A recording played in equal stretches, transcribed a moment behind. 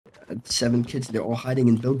7 kids. They're all hiding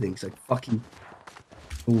in buildings like fucking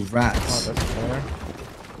little rats. Oh, that's fair.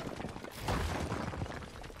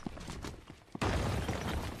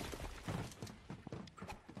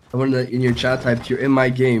 Someone in your chat typed, "You're in my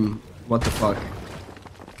game." What the fuck?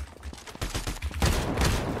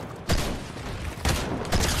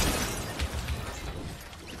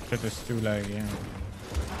 Shit is too laggy. Yeah.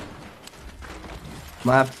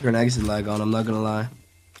 Might have to turn exit lag on. I'm not gonna lie.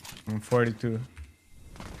 I'm 42.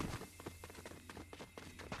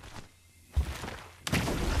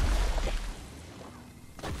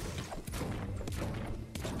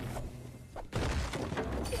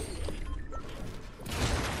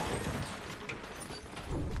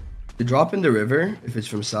 To drop in the river if it's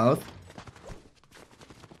from south.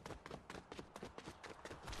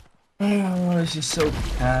 Oh, it's just so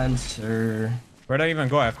cancer. Where'd I even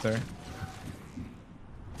go after?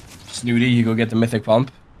 Snooty, you go get the mythic pump.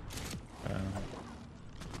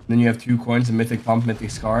 Then you have 2 coins, a mythic pump, mythic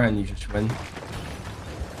scar, and you just win.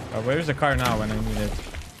 Where's the car now when I need it?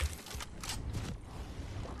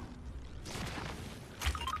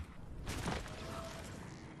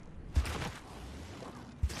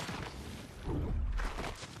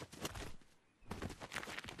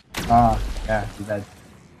 Ah, yeah, too bad.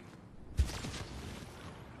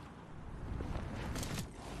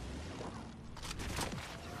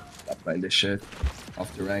 Stop playing this shit.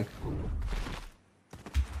 Off the rank.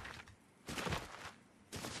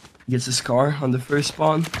 Gets a scar on the first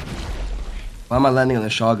spawn. Why am I landing on a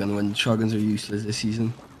shotgun when shotguns are useless this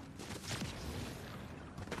season?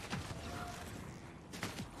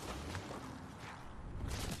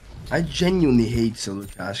 I genuinely hate solo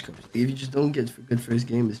cash cups. If you just don't get a good first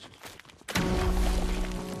game, it's just...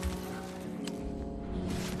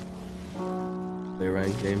 play a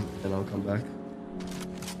ranked game, then I'll come back.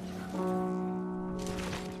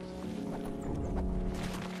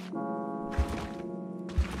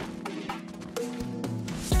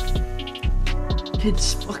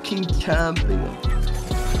 Kids fucking camping.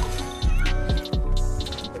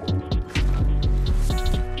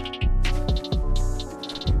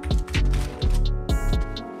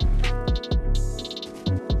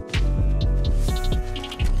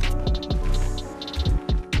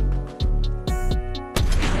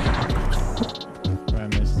 I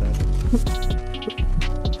missed that.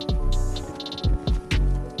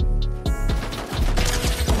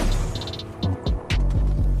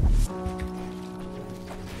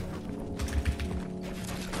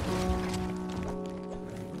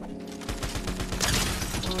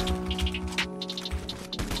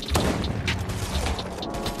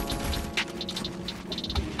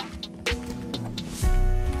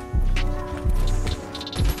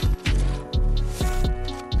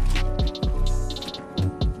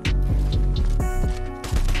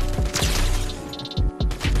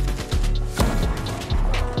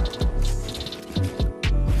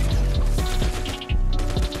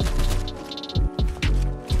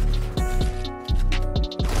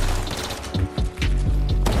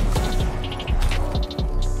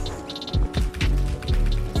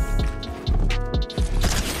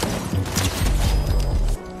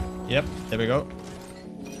 Yep, there we go.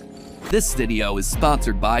 This video is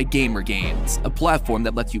sponsored by Gamer Games, a platform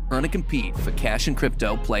that lets you earn and compete for cash and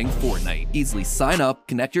crypto playing Fortnite. Easily sign up,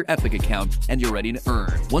 connect your Epic account, and you're ready to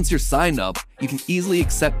earn. Once you're signed up, you can easily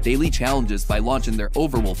accept daily challenges by launching their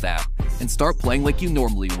Overwolf app and start playing like you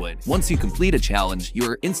normally would. Once you complete a challenge, you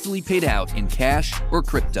are instantly paid out in cash or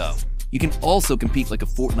crypto. You can also compete like a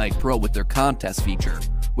Fortnite pro with their contest feature,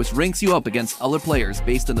 which ranks you up against other players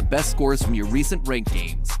based on the best scores from your recent ranked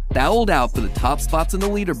games. Battle it out for the top spots in the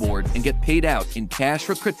leaderboard and get paid out in cash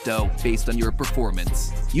or crypto based on your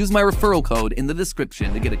performance. Use my referral code in the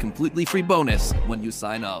description to get a completely free bonus when you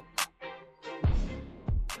sign up.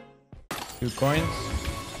 2 coins.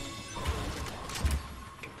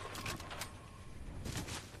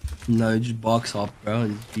 No, you just box hop,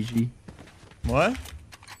 bro. It's GG. What?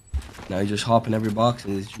 Now you just hop in every box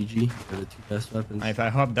and it's GG. They're the 2 best weapons. If I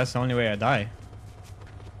hop, that's the only way I die.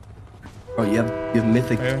 Bro, you have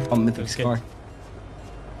mythic, mythic let's scar. get-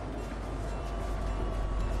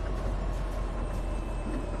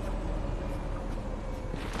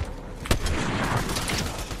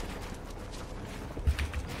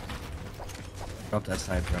 Drop that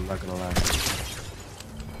sniper, I'm not gonna lie.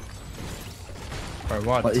 Or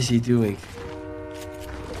what? What is he doing?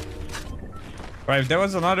 Right, if there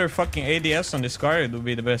was another fucking ADS on this car, it would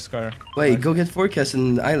be the best car. Wait, go get forecast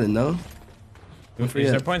in the island, no? Don't Is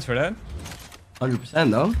forget. there points for that? 100%,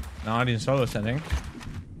 no? Not in solo setting.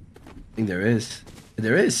 I think there is.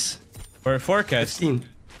 There is. For forecast, 15.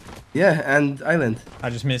 Yeah, and island. I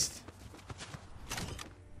just missed.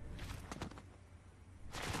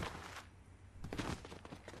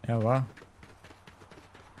 Yeah, wow.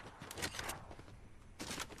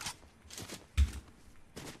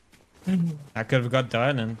 I could have got the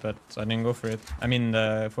island, but I didn't go for it. I mean,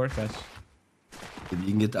 the Fortress. You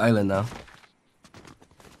can get the island now.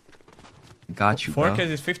 Got you, bro. Fortress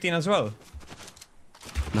is 15 as well.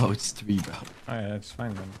 No, it's 3, bro. Oh yeah, that's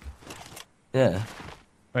fine then. Yeah.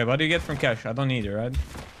 Wait, what do you get from cash? I don't need it, right?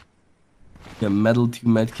 Yeah, metal, 2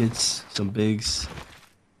 medkits, some bigs,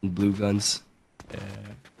 and blue guns. Yeah,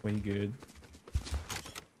 way good.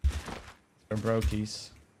 For brokies.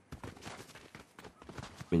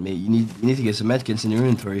 I mean, mate, you need to get some medkits in your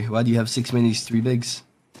inventory. Why do you have 6 minis, 3 bigs?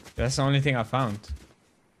 That's the only thing I found.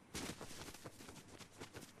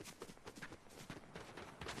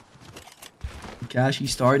 Cashy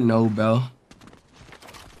start? No, bro.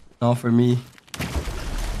 Not for me.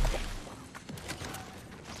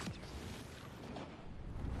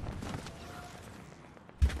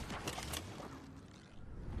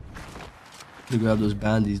 To grab those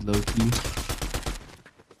bandies low key.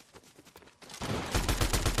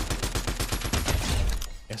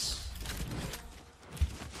 Yes.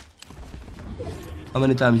 How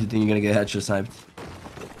many times do you think you're gonna get headshot sniped?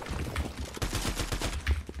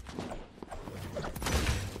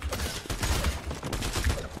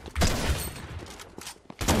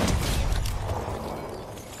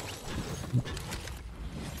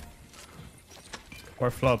 Or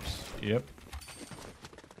flops. Yep.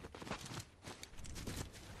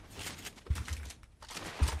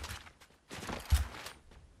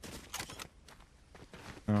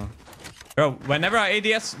 Oh. Bro, whenever I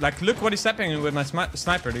ADS, like, look what is happening with my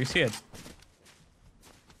sniper. Do you see it?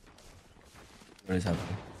 What is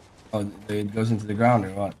happening? Oh, it goes into the ground or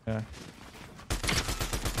what? Yeah.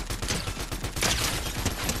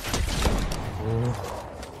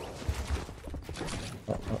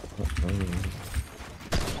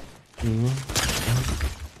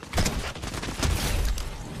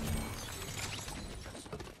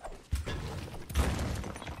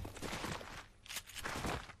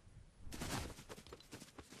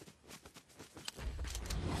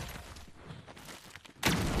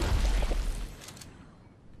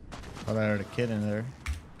 Oh, there's a kid in there.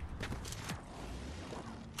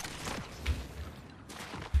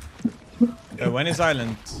 When is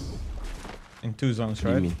island? In 2 zones, What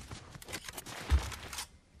do right? you mean?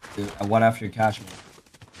 One after cash.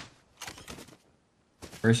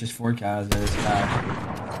 First is 4 cash, then it's cash.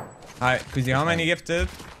 Hi, Kuzi, how many gifted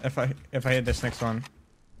if I hit this next one?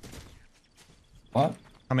 What?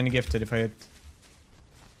 How many gifted if I hit?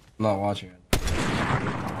 I'm not watching it.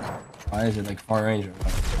 Why is it like far range or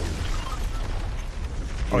what?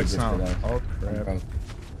 Oh, it's not. Gifted, Oh, crap.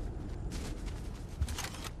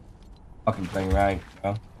 Fucking playing rank,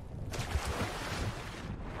 bro.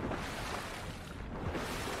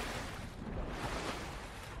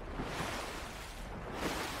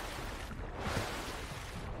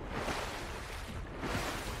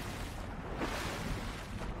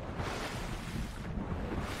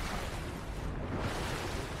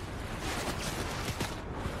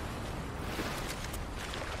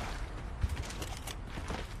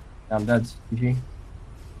 I'm dead, GG.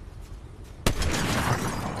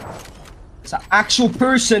 It's an actual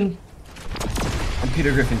person! And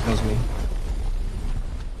Peter Griffin kills me.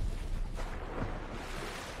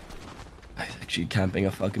 I was actually camping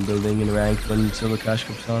a fucking building in rank when Silver Cash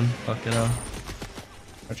comes on. Fuck it up.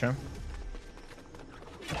 Gotcha.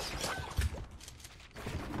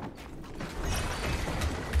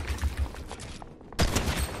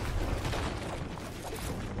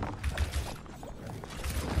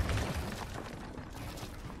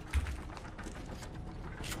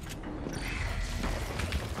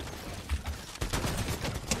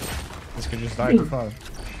 This could just die too far.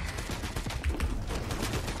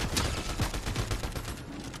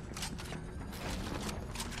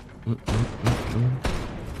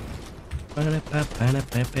 I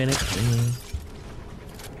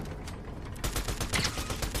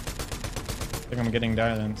think I'm getting the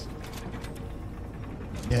island.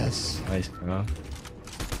 Yes. Nice, bro.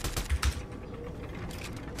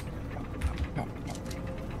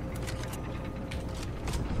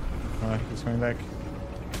 Alright, he's coming back.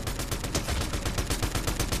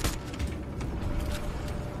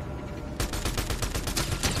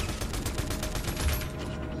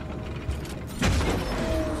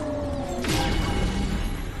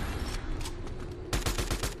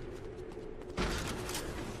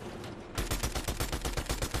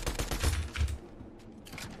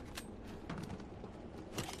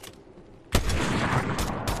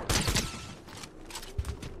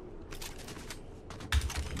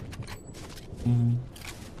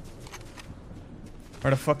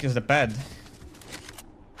 Where the fuck is the pad?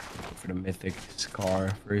 for the mythic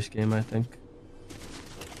scar first game, I think.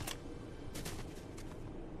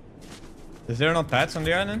 Is there no pets on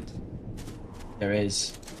the island? There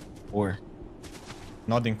is. Or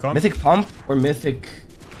Not in comp. mythic pump or mythic.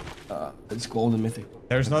 It's gold and mythic.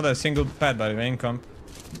 There's not a single pet by the way in comp.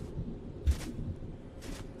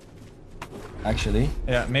 Actually.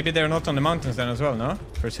 Yeah, maybe they're not on the mountains then as well, no?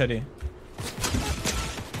 For city.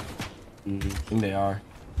 I think they are.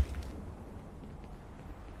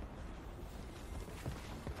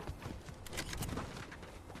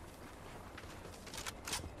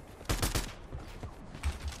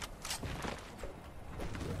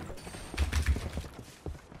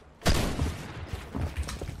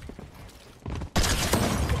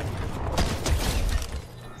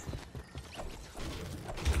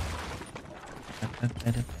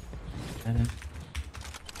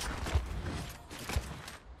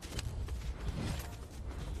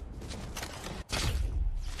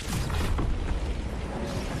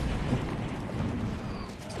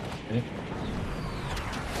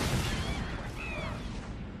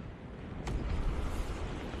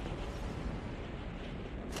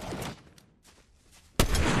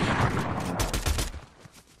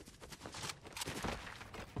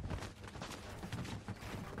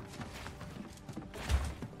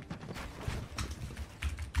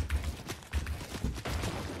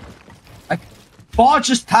 Bot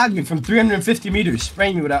just tagged me from 350 meters,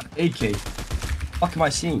 spraying me without AK. What am I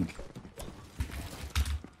seeing?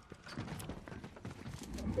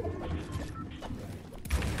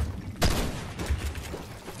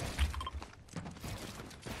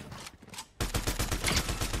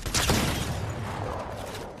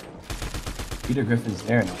 Peter Griffin's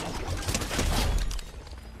there now.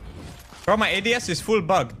 Bro, my ADS is full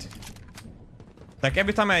bugged. Like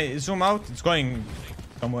every time I zoom out, it's going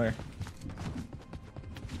somewhere.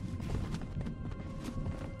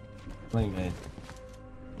 Playing it.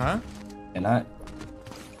 Huh? Can I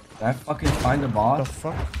fucking find the boss? What the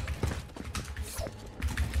fuck?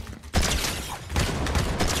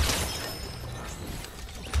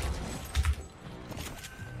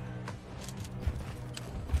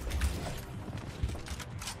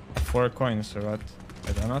 Four coins or what?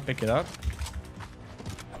 I do not pick it up.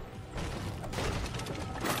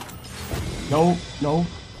 No, no.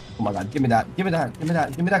 Oh my god, give me that. Give me that. Give me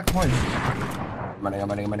that. Give me that coin. Money.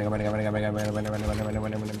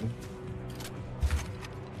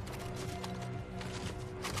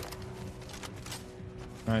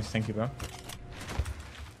 Nice, thank you, bro.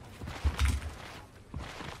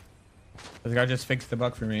 This guy just fixed the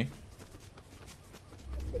bug for me.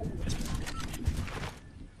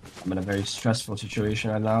 I'm in a very stressful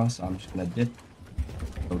situation right now, so I'm just gonna dip.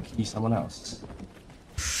 Go key someone else.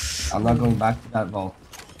 I'm not going back to that vault.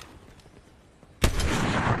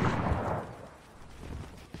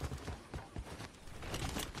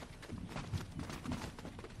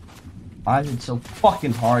 Why is it so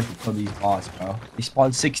fucking hard to kill these bots, bro? They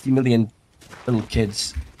spawn 60 million little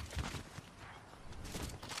kids.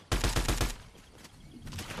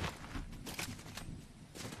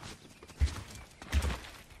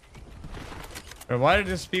 But why are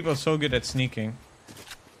these people so good at sneaking?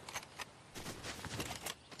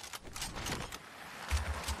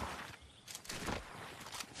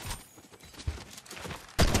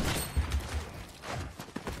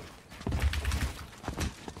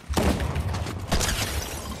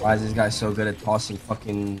 Why is this guy so good at tossing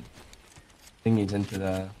fucking thingies into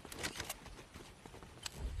the...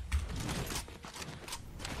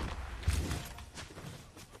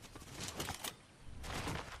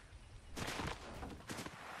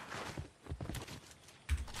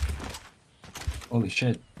 Holy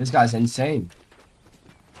shit, this guy's insane.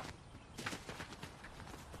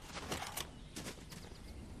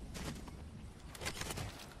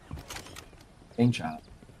 Insane child.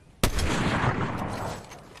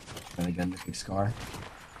 Really good mythic scar.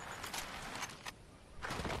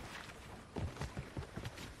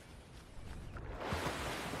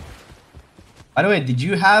 By the way, did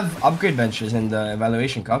you have upgrade benches in the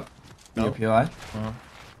evaluation cup? No. Your POI? No.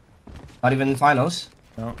 Not even in finals?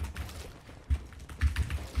 No.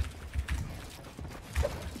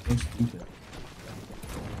 So stupid.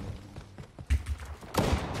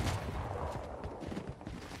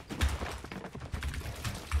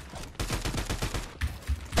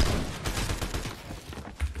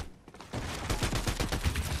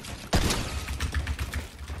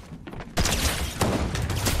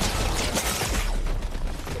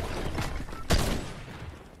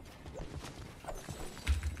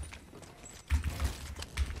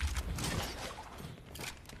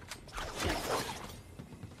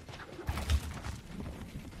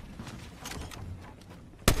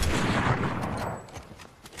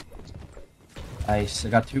 Nice. I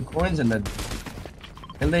got 2 coins and the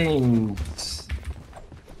billings.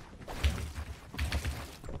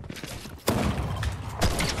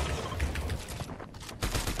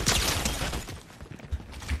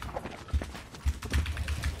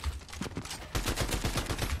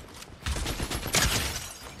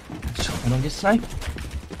 I don't get sniped.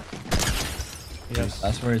 Yes.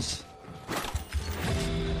 That's where it's.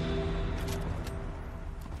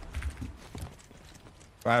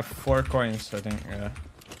 I have 4 coins, I think. Yeah.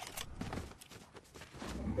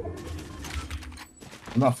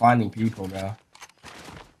 I'm not finding people, bro.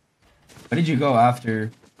 Where did you go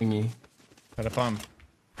after thingy? Got a pump.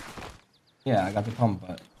 Yeah, I got the pump,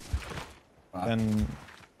 but. Then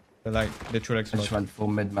the true I just explosion. went full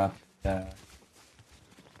mid map. Yeah.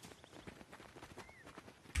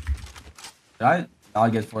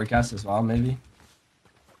 I'll get forecast as well, maybe.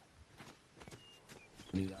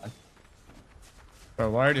 Do that. But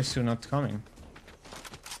why are these 2 not coming?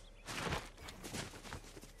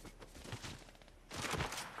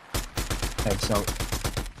 Okay, so.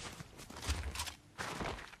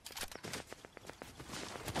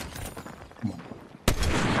 Come on.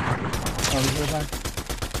 Oh, we go back.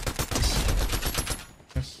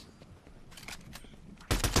 Yes.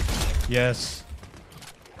 Yes.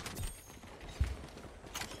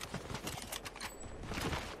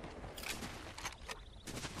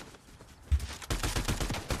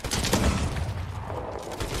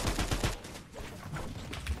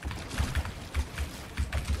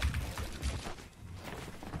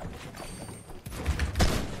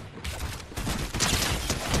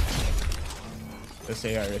 This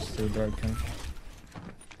AR is too broken.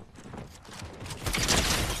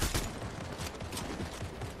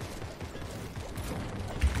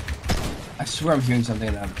 I swear I'm hearing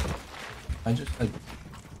something that I just like.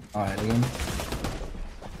 Alright, again.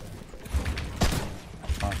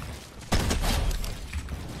 Oh.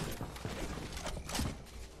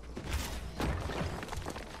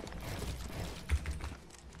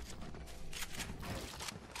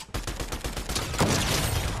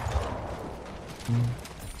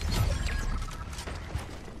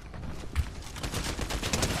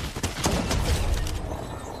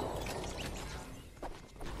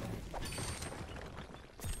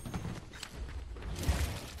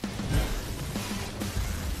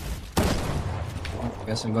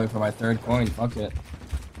 I guess I'm going for my 3rd coin. Fuck it.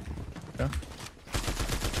 Yeah.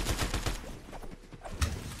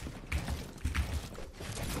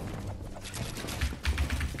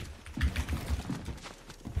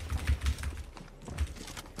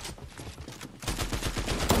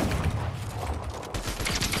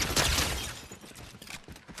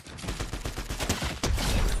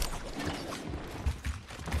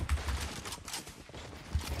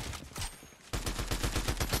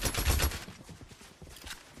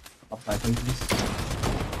 I think please.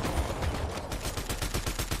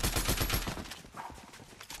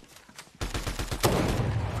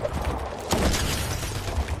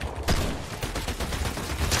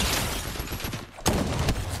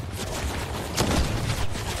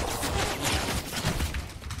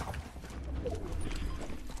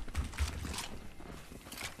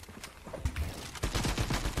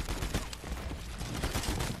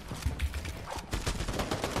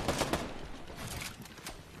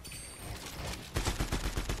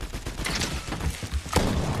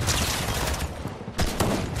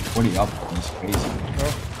 Forty up, he's crazy.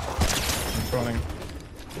 Oh, I'm crawling.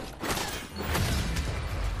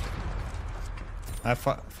 I have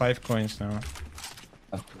 5 coins now.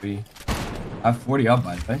 I have 3. I have 40 up,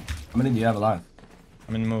 by the way. How many do you have alive?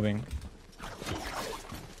 I'm in moving.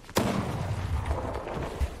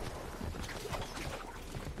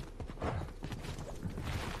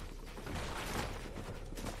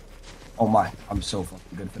 Oh my, I'm so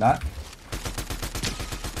fucking good for that.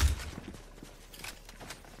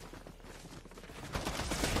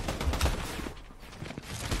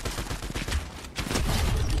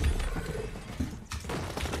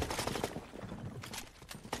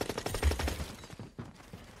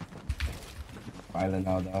 Island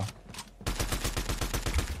now though.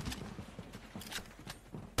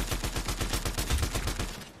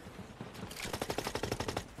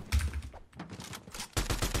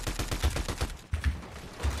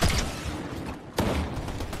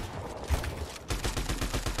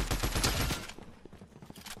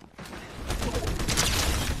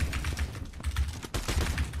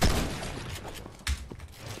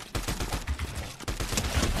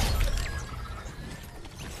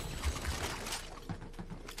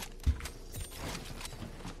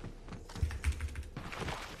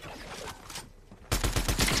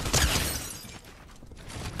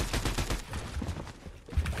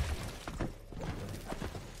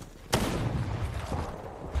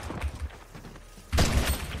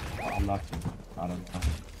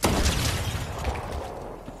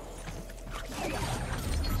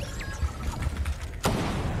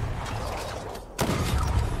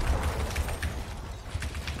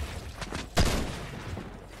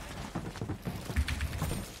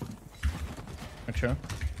 sure.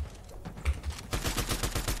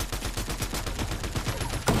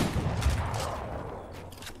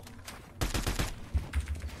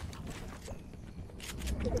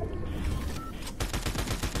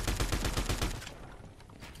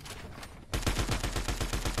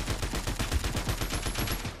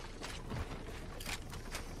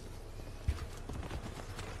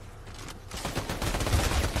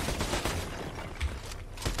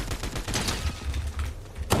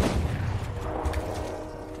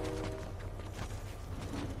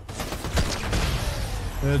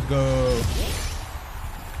 Let's go.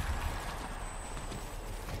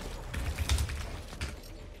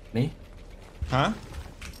 Me? Huh?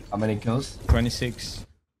 How many kills? 26.